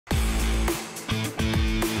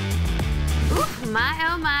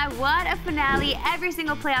oh my, what a finale. Every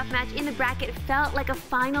single playoff match in the bracket felt like a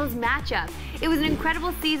finals matchup. It was an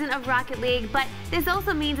incredible season of Rocket League, but this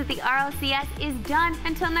also means that the RLCS is done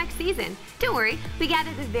until next season. Don't worry, we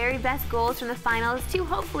gathered the very best goals from the finals to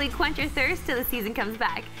hopefully quench your thirst till the season comes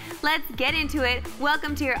back. Let's get into it.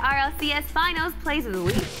 Welcome to your RLCS Finals Plays of the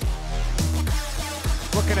Week.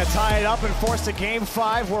 Looking to tie it up and force a Game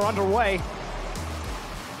 5. We're underway.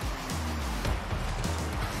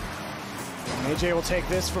 AJ will take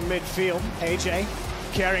this from midfield. AJ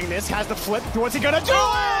carrying this, has the flip. What's he gonna do?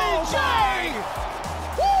 AJ!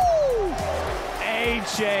 Woo!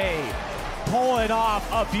 AJ pulling off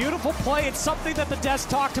a beautiful play. It's something that the desk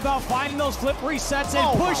talked about, finding those flip resets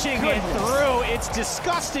and pushing it through. It's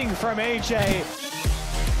disgusting from AJ.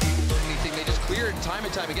 Anything, they just clear it time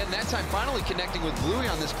and time again. That time finally connecting with Bluey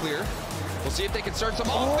on this clear. We'll see if they can start some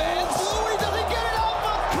offense. Bluey doesn't get it out,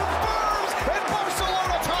 but confirms, and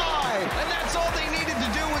Barcelona tie. And that's all they needed to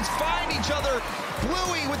do was find each other.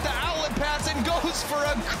 Bluey with the outlet pass and goes for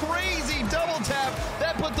a crazy double tap.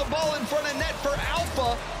 That put the ball in front of net for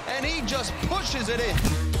Alpha, and he just pushes it in.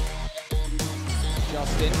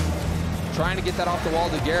 Justin trying to get that off the wall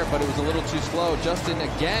to Garrett, but it was a little too slow. Justin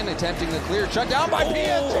again attempting the clear, shut down by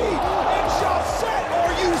PSG. And Chausette,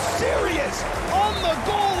 are you serious? On the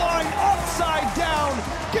goal line, upside down,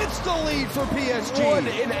 gets the lead for PSG. What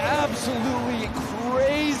an absolutely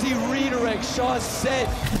crazy redirect, Chausette.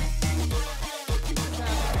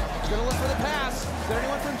 Gonna look for the pass. There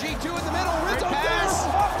anyone from G2 in the middle. Rizzo Pass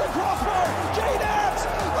off the crossbar. JKnaps.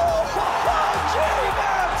 Oh my!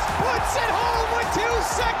 JKnaps puts it home with 2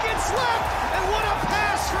 seconds left. And what a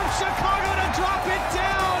pass from Chicago to drop it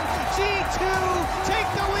down. G2 take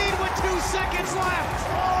the lead with 2 seconds left.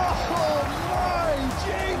 Oh my!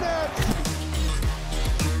 JKnaps.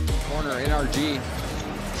 Corner NRG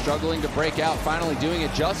struggling to break out. Finally doing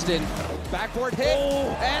it. Justin. Backboard hit,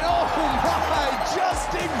 and oh my,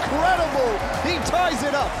 just incredible. He ties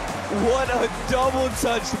it up. What a double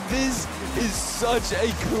touch. This is such a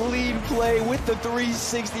clean play with the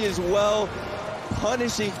 360 as well.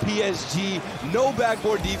 Punishing PSG. No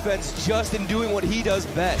backboard defense. Justin doing what he does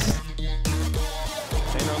best.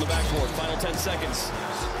 Taylor on the backboard, final 10 seconds.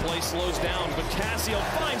 Play slows down, but Cassio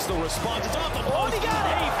finds the response. It's off the post. He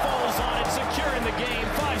falls on it, securing the game.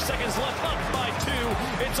 5 seconds left, up by 2.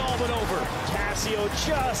 It's all but over. Cassio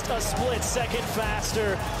just a split second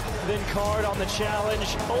faster than Card on the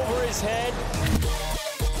challenge. Over his head.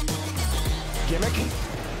 Gimmick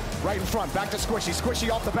right in front, back to Squishy. Squishy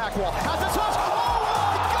off the back wall. Has the touch. Oh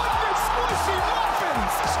my goodness,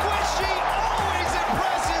 SquishyMuffinz. Squishy always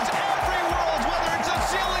impresses every world, whether it's a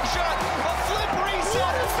ceiling shot, a flip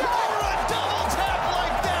reset, or a double tap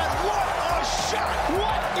like that. What a shot!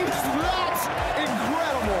 What is that?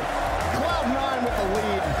 Incredible. Cloud9 with the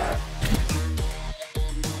lead.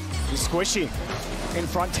 Squishy in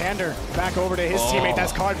front, Tander back over to his teammate.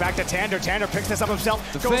 That's Card back to Tander. Tander picks this up himself.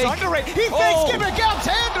 Goes fake. under it. He fakes Gimmick out.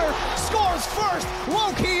 Tander scores first.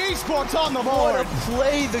 Low-key esports on the board. What a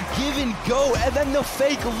play, the give and go, and then the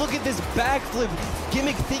fake. Look at this backflip.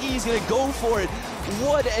 Gimmick thinking he's gonna go for it.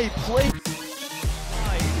 What a play.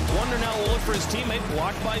 Wonder now will look for his teammate,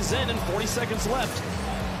 blocked by Zen, and 40 seconds left.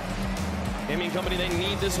 Gaming Company, they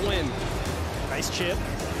need this win. Nice chip.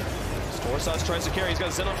 Torsos tries to carry, he's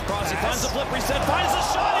got Zen up across, he finds the flip reset, finds the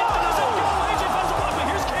shot, into the Zen goal, AJ finds the block, but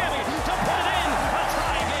here's Cammy to put it in, a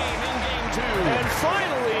tie game in game 2. And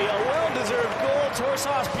finally, a well-deserved goal.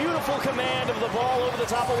 Torsos, beautiful command of the ball over the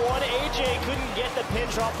top of one. AJ couldn't get the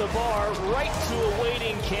pinch off the bar, right to a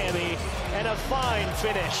waiting Cammy, and a fine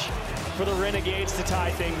finish for the Renegades to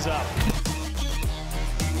tie things up.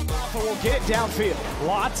 We'll get it downfield.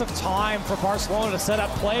 Lots of time for Barcelona to set up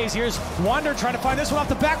plays. Here's Wonder trying to find this one off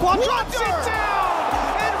the back wall. Drops it down!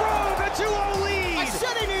 And Rogue a 2-0 lead. I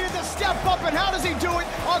said he needed to step up, and how does he do it?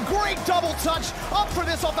 A great double touch. Up for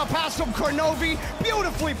this off the pass from Kornovi.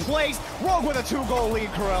 Beautifully placed. Rogue with a 2-goal lead,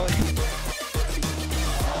 Corelli.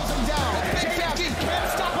 Pulls him down. Can't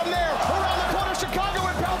stop him there. Around the corner, Chicago,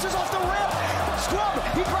 and bounces off the rim. Scrub,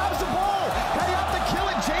 he grabs the ball. How do you have to kill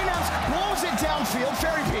it? JKnaps blows it downfield.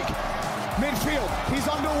 Fairy Peak. Midfield, he's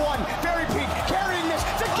under one. Fairy Peak carrying this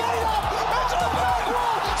to get it up. Into the back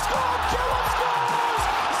wall. Scrub, Killer scores.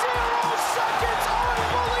 0 seconds.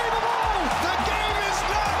 Unbelievable. The game is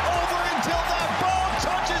not over until that ball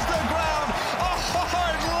touches the ground. A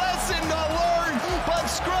hard lesson to learn, but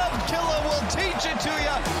Scrub Killer will teach it to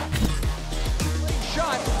you.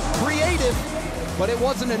 Shot, creative, but it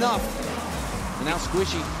wasn't enough. And now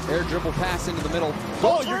Squishy, air dribble pass into the middle.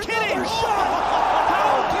 Oh, you're kidding!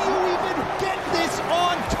 How do you even get this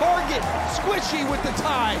on target. Squishy with the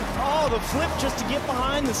tie. Oh, the flip just to get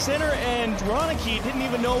behind the center, and Ronicky didn't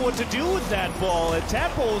even know what to do with that ball. And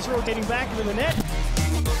Tadpole was rotating back into the net.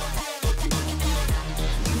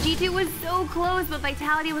 G2 was so close, but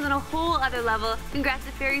Vitality was on a whole other level. Congrats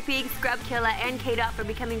to Fairy Peak, Scrubkilla, and K-Dot for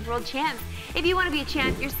becoming world champs. If you want to be a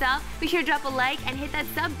champ yourself, be sure to drop a like and hit that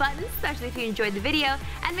sub button, especially if you enjoyed the video.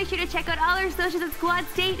 And make sure to check out all our socials at Squad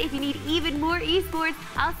State if you need even more esports.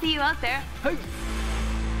 I'll see you out there. Hey.